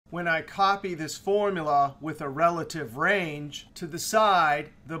When I copy this formula with a relative range to the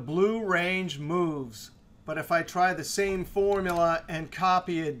side, the blue range moves. But if I try the same formula and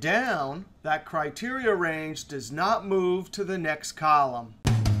copy it down, that criteria range does not move to the next column.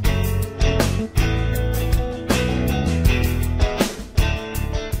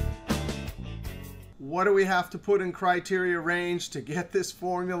 What do we have to put in criteria range to get this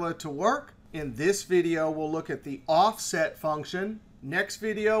formula to work? In this video, we'll look at the offset function. Next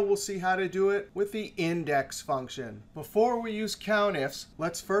video, we'll see how to do it with the index function. Before we use COUNTIFs,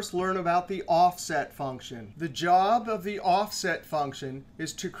 let's first learn about the offset function. The job of the offset function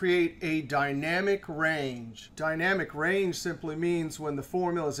is to create a dynamic range. Dynamic range simply means when the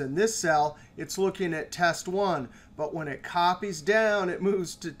formula is in this cell, it's looking at test 1. But when it copies down, it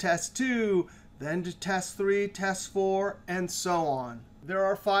moves to test 2, then to test 3, test 4, and so on. There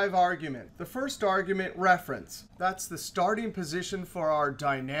are 5 arguments. The first argument, reference. That's the starting position for our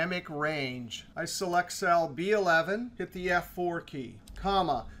dynamic range. I select cell B11, hit the F4 key,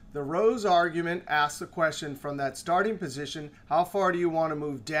 comma. The rows argument asks the question from that starting position, how far do you want to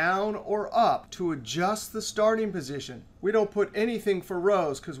move down or up to adjust the starting position? We don't put anything for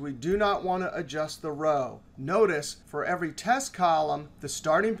rows because we do not want to adjust the row. Notice for every test column, the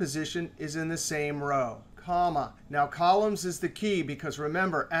starting position is in the same row. Comma. Now columns is the key because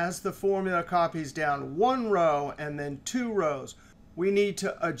remember, as the formula copies down 1 row and then 2 rows, we need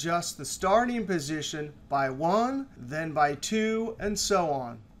to adjust the starting position by 1, then by 2, and so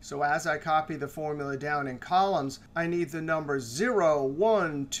on. So as I copy the formula down in columns, I need the numbers 0,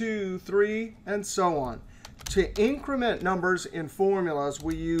 1, 2, 3, and so on. To increment numbers in formulas,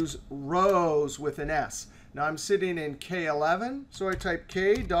 we use rows with an S. Now I'm sitting in K11, so I type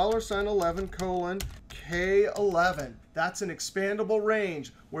K $11 colon K11. That's an expandable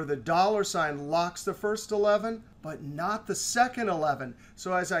range where the $ locks the first 11, but not the second 11.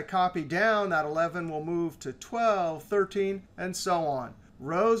 So as I copy down, that 11 will move to 12, 13, and so on.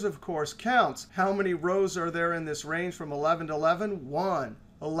 Rows, of course, counts. How many rows are there in this range from 11 to 11? 1.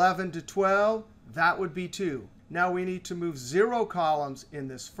 11 to 12, that would be 2. Now we need to move 0 columns in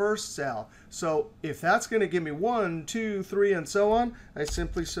this first cell. So if that's going to give me 1, 2, 3, and so on, I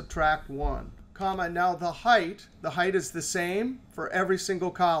simply subtract 1. Comma. Now the height is the same for every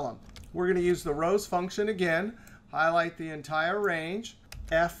single column. We're going to use the rows function again, highlight the entire range,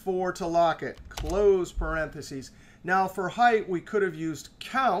 F4 to lock it, close parentheses. Now for height, we could have used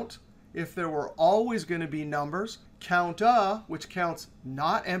count if there were always going to be numbers. Count which counts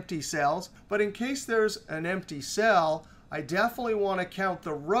not empty cells. But in case there's an empty cell, I definitely want to count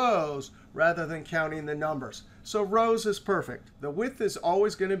the rows rather than counting the numbers. So rows is perfect. The width is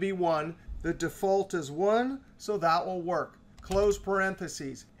always going to be 1. The default is 1, so that will work. Close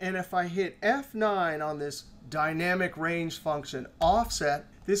parentheses. And if I hit F9 on this dynamic range function offset,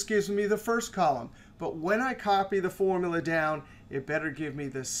 this gives me the first column. But when I copy the formula down, it better give me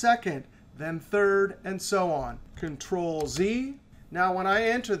the second, then third, and so on. Control Z. Now when I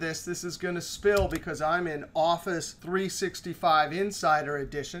enter this, this is going to spill because I'm in Office 365 Insider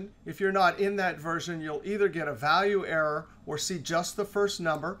Edition. If you're not in that version, you'll either get a value error or see just the first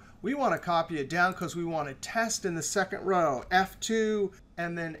number. We want to copy it down because we want to test in the second row, F2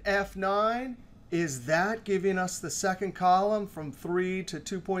 and then F9. Is that giving us the second column from 3 to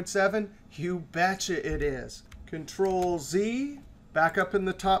 2.7? You betcha it is. Control Z. Back up in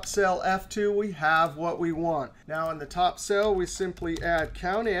the top cell F2, we have what we want. Now in the top cell, we simply add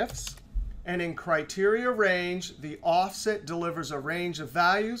COUNTIFs. And in criteria range, the offset delivers a range of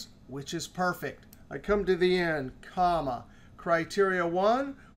values, which is perfect. I come to the end, comma. Criteria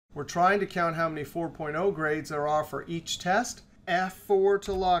 1, we're trying to count how many 4.0 grades there are for each test. F4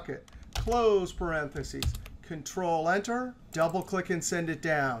 to lock it. Close parentheses. Control Enter. Double click and send it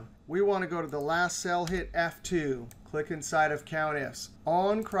down. We want to go to the last cell, hit F2. Click inside of COUNTIFs.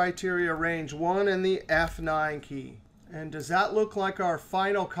 On criteria range 1 and the F9 key. And does that look like our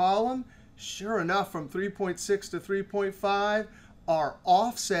final column? Sure enough, from 3.6 to 3.5, our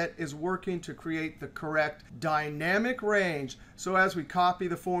offset is working to create the correct dynamic range. So as we copy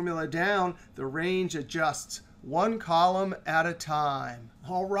the formula down, the range adjusts 1 column at a time.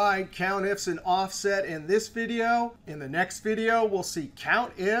 All right, COUNTIFs and offset in this video. In the next video, we'll see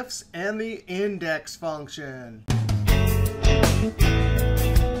COUNTIFs and the index function.